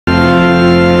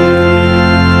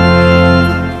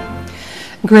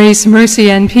Grace,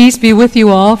 mercy, and peace be with you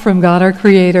all from God our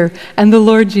Creator and the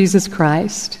Lord Jesus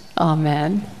Christ.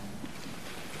 Amen.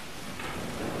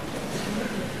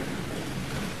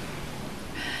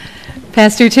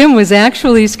 Pastor Tim was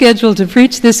actually scheduled to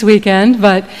preach this weekend,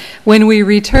 but when we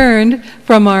returned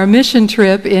from our mission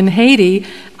trip in Haiti,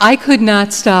 I could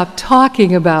not stop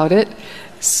talking about it.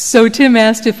 So Tim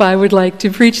asked if I would like to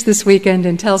preach this weekend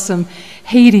and tell some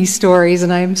Haiti stories,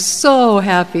 and I am so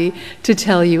happy to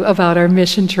tell you about our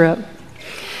mission trip.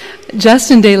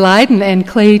 Justin De Leiden and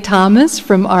Clay Thomas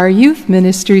from our youth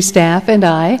ministry staff and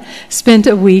I spent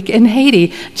a week in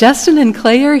Haiti. Justin and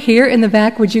Clay are here in the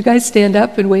back. Would you guys stand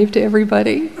up and wave to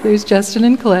everybody? There's Justin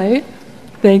and Clay.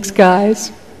 Thanks,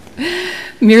 guys.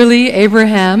 Merely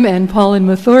Abraham and Paul and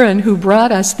Mathurin, who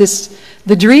brought us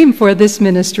the dream for this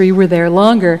ministry, were there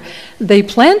longer. They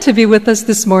planned to be with us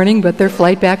this morning, but their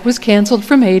flight back was canceled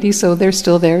from Haiti, so they're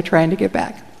still there trying to get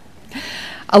back.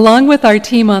 Along with our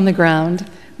team on the ground,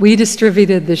 we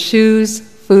distributed the shoes,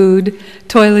 food,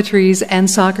 toiletries, and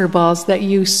soccer balls that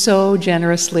you so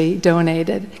generously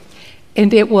donated.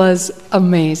 And it was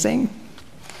amazing.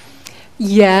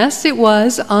 Yes, it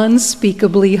was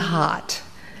unspeakably hot,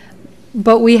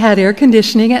 but we had air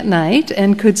conditioning at night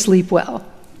and could sleep well.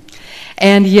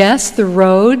 And yes, the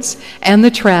roads and the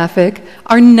traffic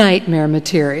are nightmare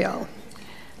material.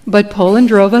 But Poland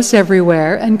drove us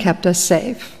everywhere and kept us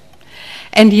safe.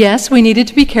 And yes, we needed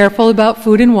to be careful about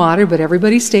food and water, but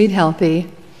everybody stayed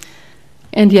healthy.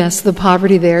 And yes, the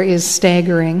poverty there is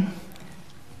staggering.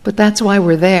 But that's why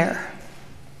we're there.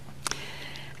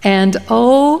 And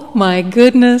oh my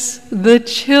goodness, the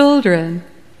children.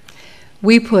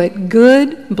 We put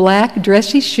good black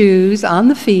dressy shoes on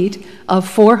the feet of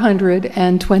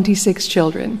 426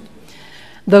 children.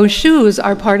 Those shoes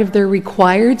are part of their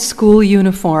required school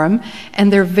uniform,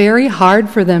 and they're very hard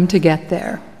for them to get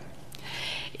there.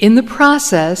 In the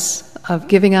process of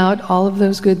giving out all of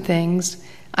those good things,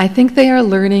 I think they are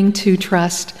learning to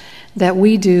trust that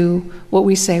we do what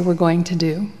we say we're going to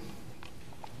do.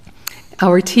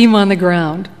 Our team on the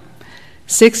ground,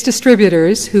 6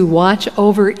 distributors who watch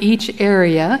over each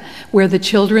area where the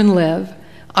children live,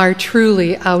 are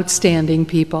truly outstanding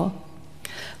people.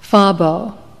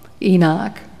 Fabo,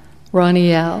 Enoch,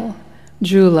 Roniel,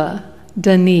 Jula,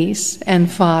 Denise,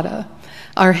 and Fada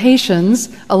are Haitians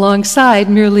alongside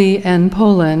Mirli and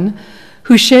Poland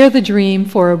who share the dream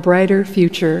for a brighter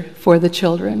future for the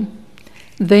children.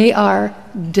 They are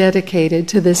dedicated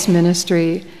to this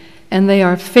ministry, and they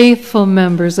are faithful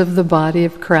members of the body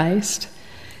of Christ.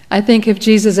 I think if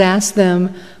Jesus asked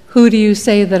them, "Who do you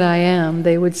say that I am?"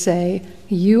 they would say,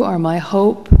 "You are my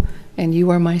hope and you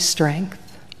are my strength."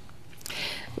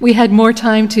 We had more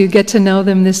time to get to know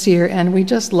them this year, and we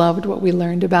just loved what we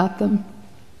learned about them.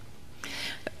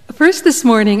 First this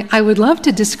morning, I would love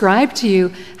to describe to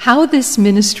you how this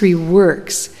ministry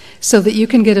works so that you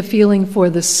can get a feeling for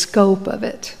the scope of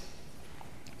it.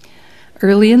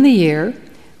 Early in the year,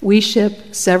 we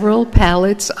ship several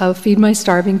pallets of Feed My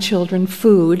Starving Children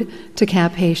food to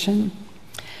Cap Haitian.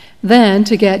 Then,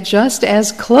 to get just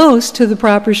as close to the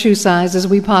proper shoe size as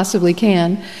we possibly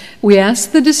can, we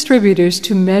ask the distributors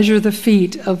to measure the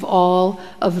feet of all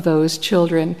of those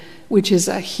children, which is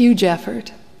a huge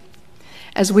effort.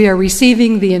 As we are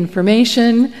receiving the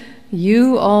information,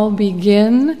 you all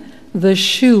begin the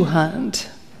shoe hunt.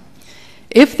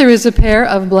 If there is a pair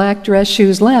of black dress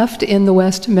shoes left in the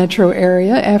West Metro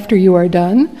area after you are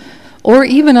done, or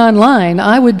even online,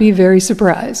 I would be very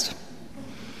surprised.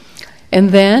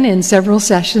 And then, in several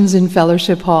sessions in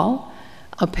Fellowship Hall,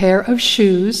 a pair of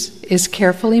shoes is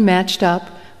carefully matched up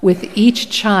with each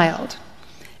child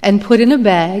and put in a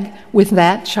bag with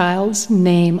that child's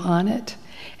name on it.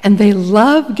 And they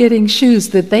love getting shoes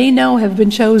that they know have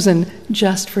been chosen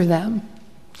just for them.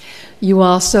 You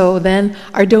also then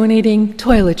are donating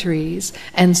toiletries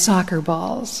and soccer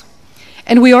balls.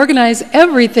 And we organize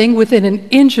everything within an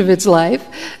inch of its life.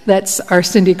 That's our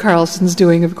Cindy Carlson's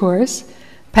doing, of course.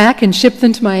 Pack and ship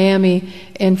them to Miami,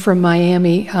 and from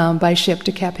Miami by ship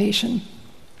to Cap Haitian.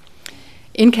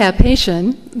 In Cap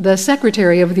Haitian, the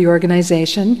secretary of the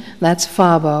organization, that's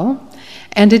Fabo,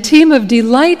 and a team of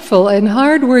delightful and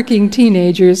hardworking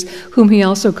teenagers whom he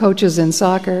also coaches in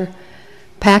soccer,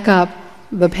 pack up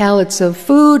the pallets of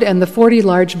food and the 40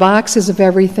 large boxes of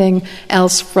everything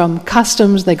else from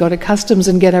customs. They go to customs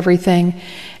and get everything,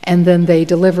 and then they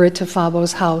deliver it to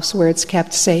Fabo's house where it's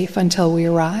kept safe until we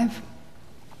arrive.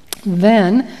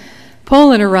 Then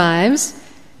Poland arrives,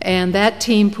 and that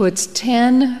team puts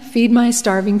 10 Feed My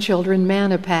Starving Children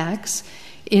manna packs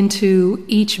into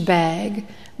each bag.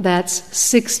 That's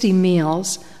 60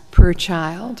 meals per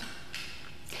child.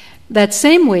 That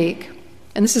same week,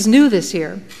 And this is new this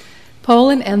year.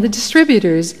 Poland and the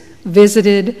distributors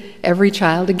visited every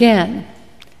child again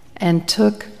and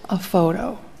took a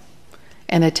photo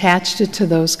and attached it to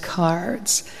those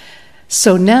cards.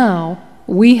 So now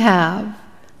we have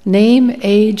name,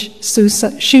 age,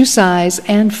 shoe size,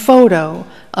 and photo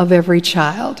of every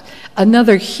child.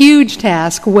 Another huge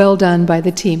task, well done by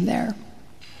the team there.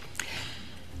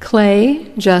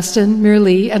 Clay, Justin,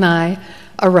 Mirlee, and I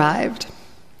arrived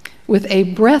with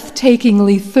a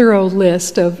breathtakingly thorough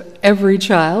list of every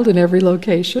child in every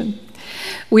location.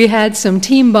 We had some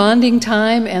team bonding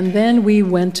time, and then we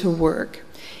went to work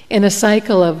in a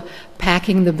cycle of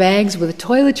packing the bags with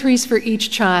toiletries for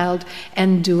each child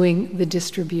and doing the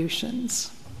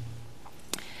distributions.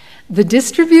 The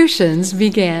distributions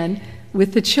began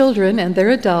with the children and their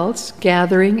adults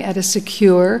gathering at a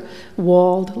secure,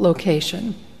 walled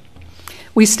location.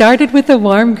 We started with a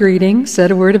warm greeting,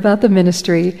 said a word about the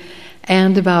ministry,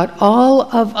 and about all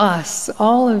of us,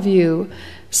 all of you,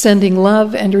 sending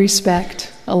love and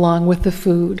respect along with the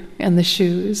food and the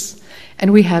shoes.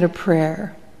 And we had a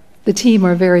prayer. The team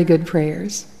are very good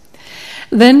prayers.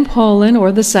 Then Poland,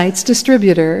 or the site's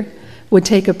distributor, would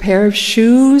take a pair of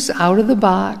shoes out of the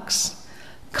box,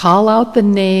 call out the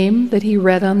name that he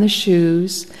read on the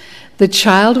shoes. The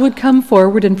child would come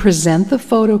forward and present the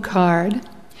photo card.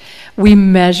 We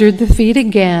measured the feet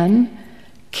again,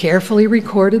 carefully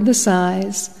recorded the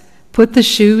size, put the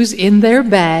shoes in their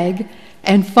bag,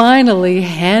 and finally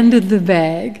handed the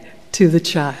bag to the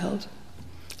child.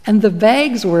 And the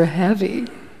bags were heavy.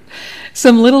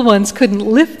 Some little ones couldn't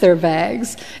lift their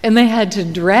bags, and they had to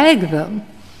drag them.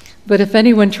 But if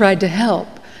anyone tried to help,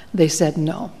 they said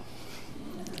no.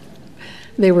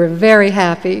 They were very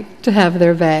happy to have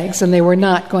their bags, and they were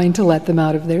not going to let them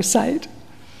out of their sight.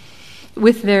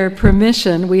 With their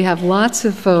permission, we have lots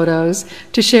of photos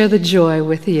to share the joy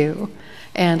with you,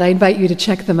 and I invite you to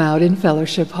check them out in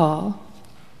Fellowship Hall.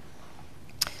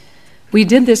 We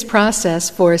did this process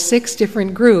for 6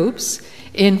 different groups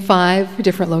in 5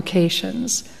 different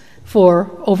locations for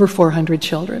over 400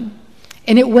 children.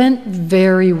 And it went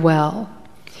very well.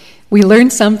 We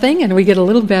learned something, and we get a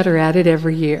little better at it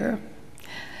every year.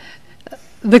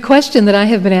 The question that I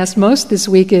have been asked most this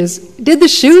week is, did the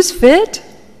shoes fit?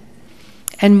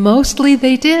 And mostly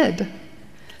they did.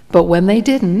 But when they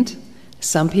didn't,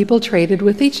 some people traded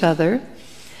with each other,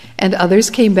 and others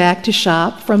came back to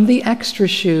shop from the extra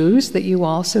shoes that you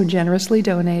all so generously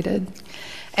donated.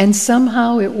 And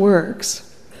somehow it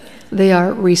works. They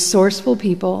are resourceful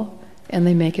people, and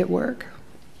they make it work.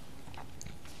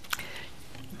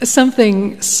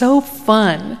 Something so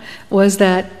fun was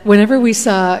that whenever we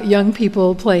saw young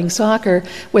people playing soccer,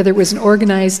 whether it was an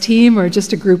organized team or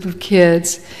just a group of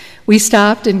kids, we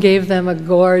stopped and gave them a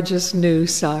gorgeous new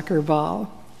soccer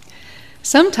ball.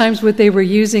 Sometimes what they were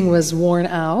using was worn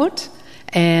out,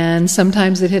 and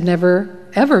sometimes it had never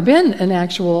ever been an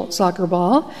actual soccer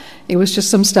ball. It was just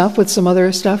some stuff with some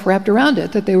other stuff wrapped around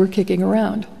it that they were kicking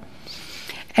around.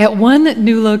 At one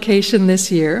new location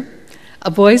this year,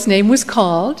 a boy's name was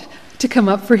called to come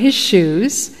up for his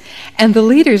shoes, and the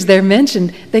leaders there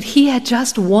mentioned that he had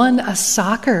just won a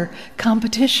soccer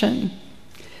competition.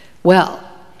 Well,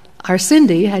 our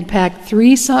Cindy had packed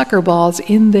 3 soccer balls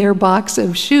in their box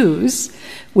of shoes,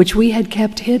 which we had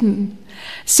kept hidden.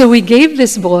 So we gave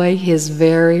this boy his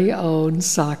very own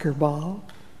soccer ball.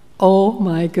 Oh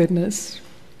my goodness.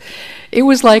 It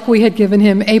was like we had given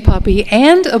him a puppy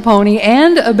and a pony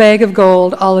and a bag of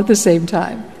gold all at the same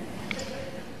time.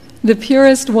 The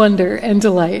purest wonder and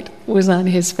delight was on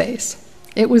his face.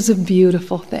 It was a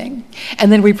beautiful thing.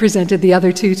 And then we presented the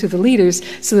other 2 to the leaders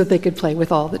so that they could play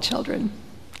with all the children.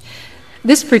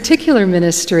 This particular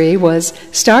ministry was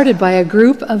started by a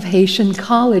group of Haitian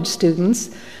college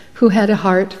students who had a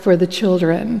heart for the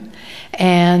children,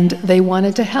 and they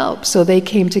wanted to help. So they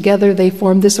came together, they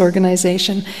formed this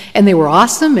organization, and they were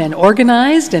awesome and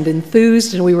organized and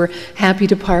enthused, and we were happy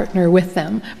to partner with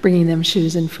them, bringing them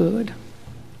shoes and food.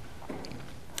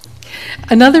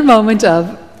 Another moment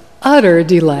of utter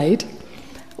delight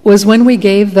was when we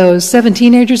gave those 7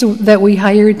 teenagers that we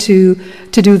hired to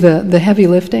do the heavy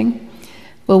lifting.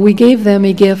 Well, we gave them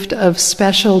a gift of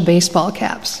special baseball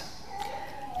caps.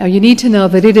 Now, you need to know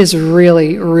that it is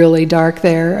really, really dark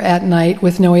there at night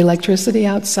with no electricity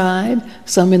outside,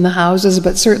 some in the houses,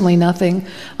 but certainly nothing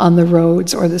on the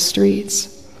roads or the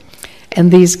streets.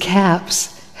 And these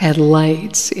caps had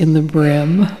lights in the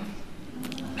brim.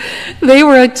 They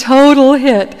were a total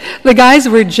hit. The guys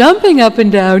were jumping up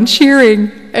and down,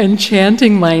 cheering and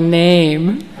chanting my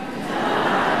name.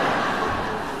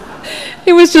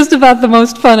 It was just about the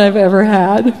most fun I've ever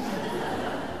had.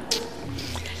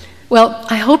 Well,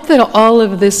 I hope that all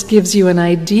of this gives you an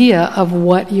idea of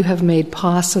what you have made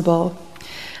possible.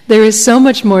 There is so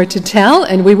much more to tell,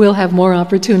 and we will have more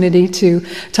opportunity to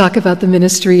talk about the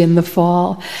ministry in the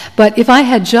fall. But if I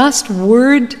had just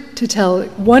one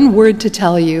word to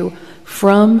tell you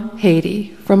from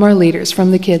Haiti, from our leaders,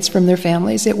 from the kids, from their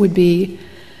families, it would be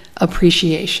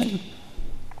appreciation.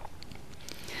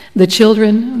 The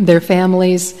children, their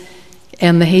families,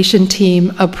 and the Haitian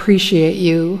team appreciate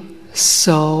you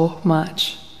so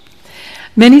much.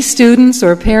 Many students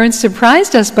or parents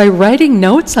surprised us by writing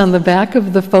notes on the back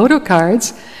of the photo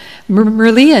cards.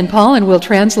 Merle and Paulin will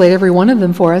translate every one of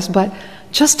them for us, but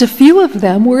just a few of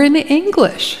them were in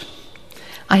English.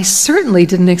 I certainly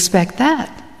didn't expect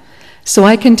that. So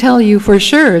I can tell you for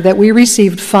sure that we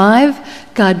received 5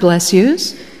 God bless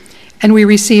yous, and we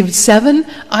received 7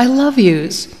 I love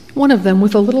yous, one of them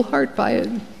with a little heart by it.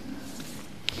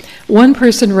 One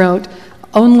person wrote,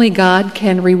 "Only God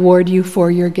can reward you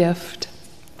for your gift.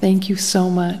 Thank you so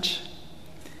much."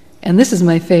 And this is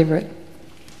my favorite.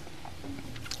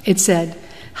 It said,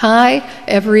 "Hi,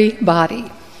 everybody.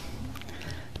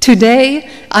 Today,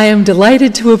 I am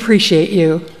delighted to appreciate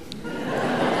you."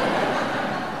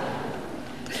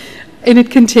 And it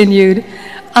continued,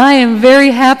 "I am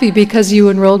very happy because you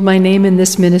enrolled my name in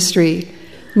this ministry.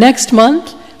 Next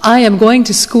month, I am going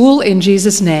to school in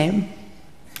Jesus' name.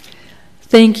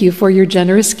 Thank you for your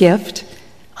generous gift.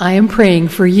 I am praying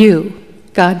for you.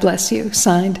 God bless you."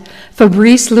 Signed,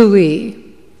 Fabrice Louis,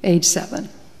 age 7.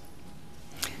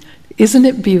 Isn't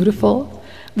it beautiful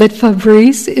that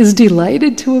Fabrice is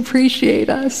delighted to appreciate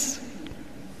us?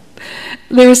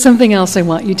 There is something else I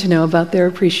want you to know about their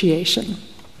appreciation.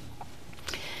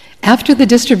 After the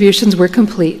distributions were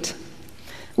complete,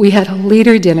 we had a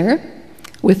leader dinner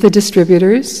with the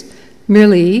distributors,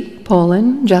 Merle,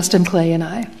 Paulin, Justin, Clay, and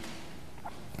I.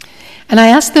 And I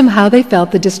asked them how they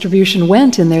felt the distribution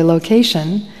went in their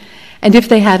location, and if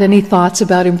they had any thoughts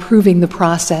about improving the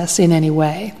process in any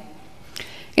way.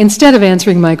 Instead of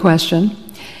answering my question,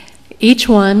 each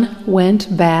one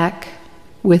went back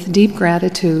with deep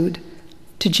gratitude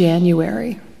to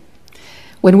January,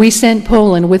 when we sent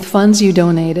Poland with funds you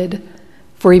donated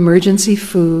for emergency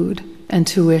food and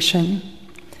tuition.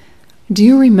 Do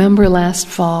you remember last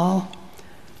fall,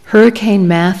 Hurricane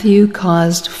Matthew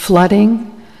caused flooding,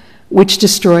 which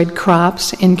destroyed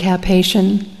crops in Cap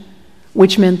Haitian,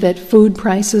 which meant that food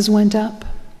prices went up?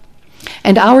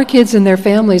 And our kids and their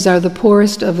families are the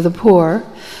poorest of the poor,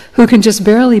 who can just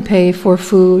barely pay for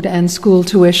food and school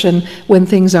tuition when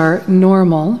things are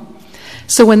normal.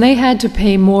 So when they had to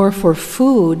pay more for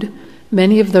food,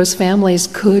 many of those families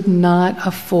could not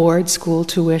afford school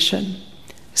tuition.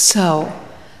 So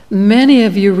many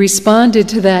of you responded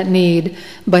to that need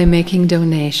by making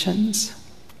donations.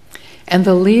 And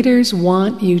the leaders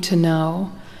want you to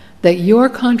know that your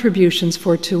contributions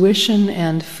for tuition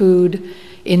and food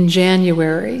in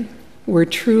January were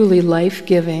truly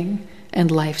life-giving and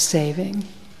life-saving.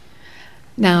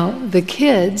 Now, the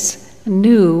kids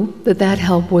knew that that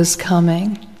help was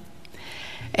coming,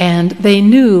 and they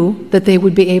knew that they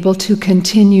would be able to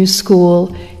continue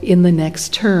school in the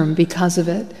next term because of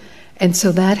it, and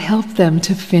so that helped them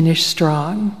to finish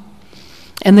strong.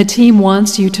 And the team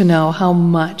wants you to know how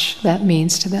much that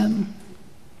means to them.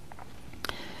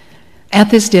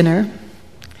 At this dinner,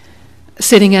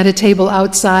 sitting at a table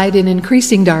outside in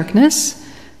increasing darkness,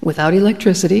 without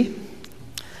electricity,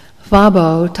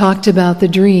 Fabo talked about the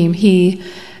dream he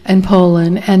and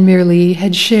Poland and Merle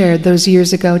had shared those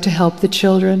years ago to help the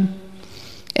children,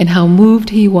 and how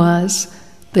moved he was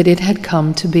that it had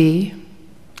come to be.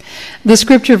 The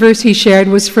scripture verse he shared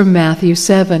was from Matthew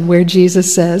 7, where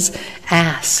Jesus says,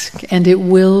 "Ask, and it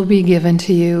will be given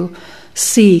to you.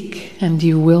 Seek, and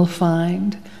you will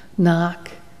find.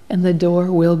 Knock, and the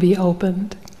door will be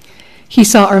opened." He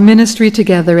saw our ministry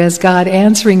together as God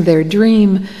answering their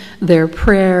dream, their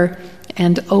prayer,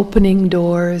 and opening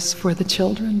doors for the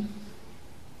children.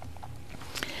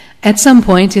 At some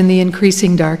point in the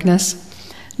increasing darkness,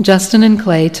 Justin and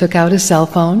Clay took out a cell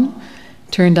phone,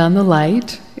 turned on the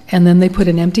light, and then they put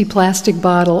an empty plastic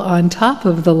bottle on top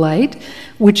of the light,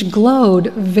 which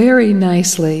glowed very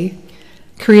nicely,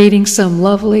 creating some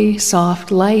lovely,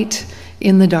 soft light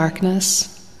in the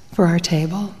darkness for our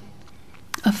table,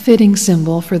 a fitting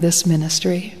symbol for this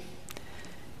ministry.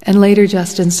 And later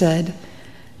Justin said,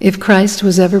 if Christ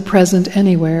was ever present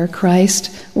anywhere,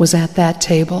 Christ was at that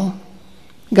table.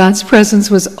 God's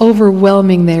presence was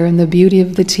overwhelming there in the beauty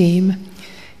of the team,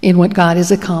 in what God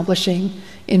is accomplishing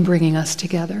in bringing us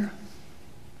together.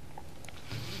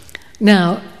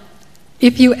 Now,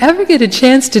 if you ever get a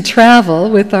chance to travel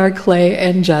with our Clay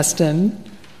and Justin,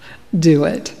 do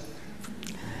it.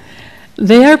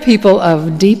 They are people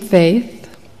of deep faith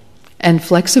and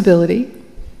flexibility,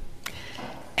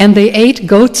 and they ate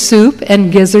goat soup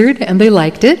and gizzard, and they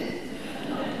liked it.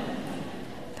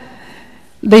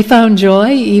 They found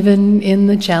joy even in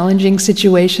the challenging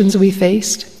situations we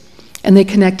faced, and they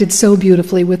connected so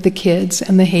beautifully with the kids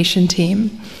and the Haitian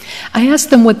team. I asked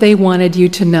them what they wanted you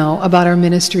to know about our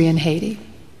ministry in Haiti.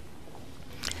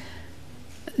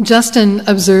 Justin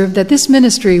observed that this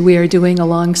ministry we are doing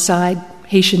alongside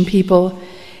Haitian people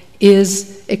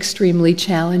is extremely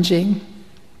challenging,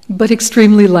 but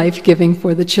extremely life-giving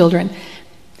for the children.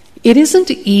 It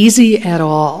isn't easy at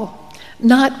all.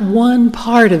 Not one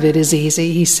part of it is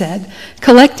easy, he said.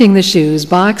 Collecting the shoes,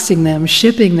 boxing them,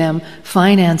 shipping them,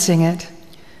 financing it.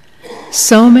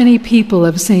 So many people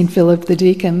of St. Philip the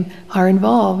Deacon are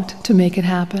involved to make it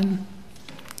happen.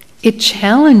 It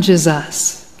challenges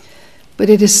us, but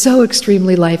it is so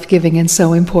extremely life-giving and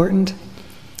so important.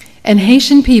 And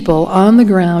Haitian people on the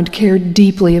ground care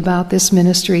deeply about this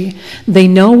ministry. They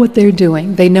know what they're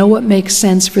doing. They know what makes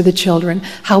sense for the children,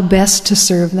 how best to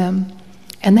serve them.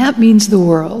 And that means the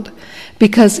world,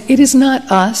 because it is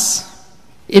not us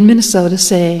in Minnesota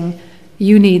saying,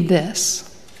 you need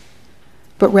this,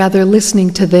 but rather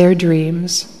listening to their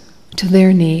dreams, to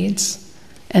their needs,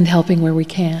 and helping where we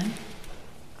can.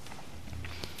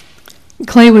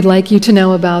 Clay would like you to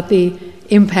know about the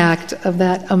impact of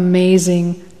that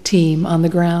amazing team on the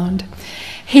ground.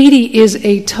 Haiti is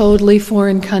a totally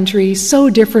foreign country, so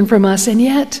different from us, and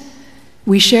yet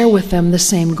we share with them the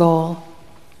same goal.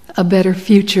 A better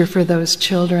future for those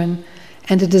children,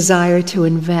 and a desire to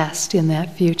invest in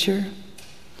that future.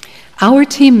 Our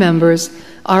team members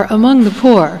are among the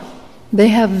poor. They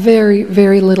have very,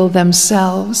 very little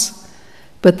themselves,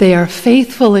 but they are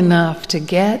faithful enough to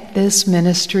get this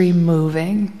ministry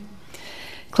moving.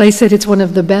 Clay said it's one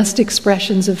of the best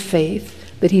expressions of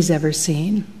faith that he's ever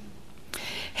seen.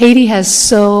 Haiti has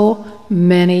so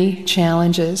many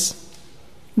challenges.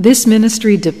 This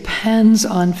ministry depends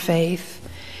on faith.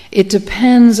 It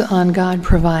depends on God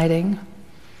providing.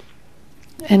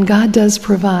 And God does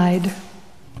provide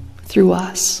through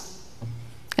us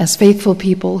as faithful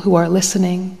people who are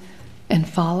listening and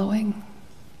following.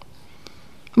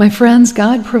 My friends,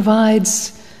 God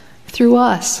provides through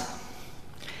us.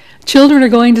 Children are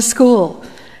going to school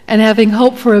and having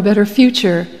hope for a better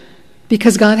future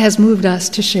because God has moved us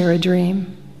to share a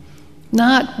dream.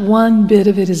 Not one bit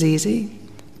of it is easy,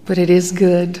 but it is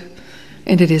good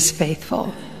and it is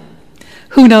faithful.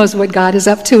 Who knows what God is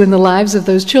up to in the lives of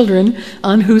those children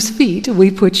on whose feet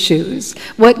we put shoes?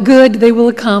 What good they will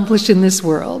accomplish in this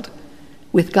world.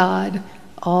 With God,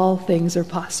 all things are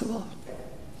possible.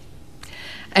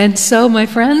 And so, my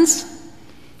friends,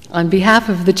 on behalf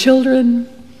of the children,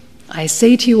 I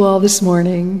say to you all this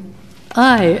morning,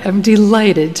 I am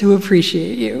delighted to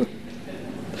appreciate you.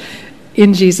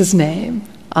 In Jesus' name,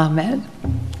 amen.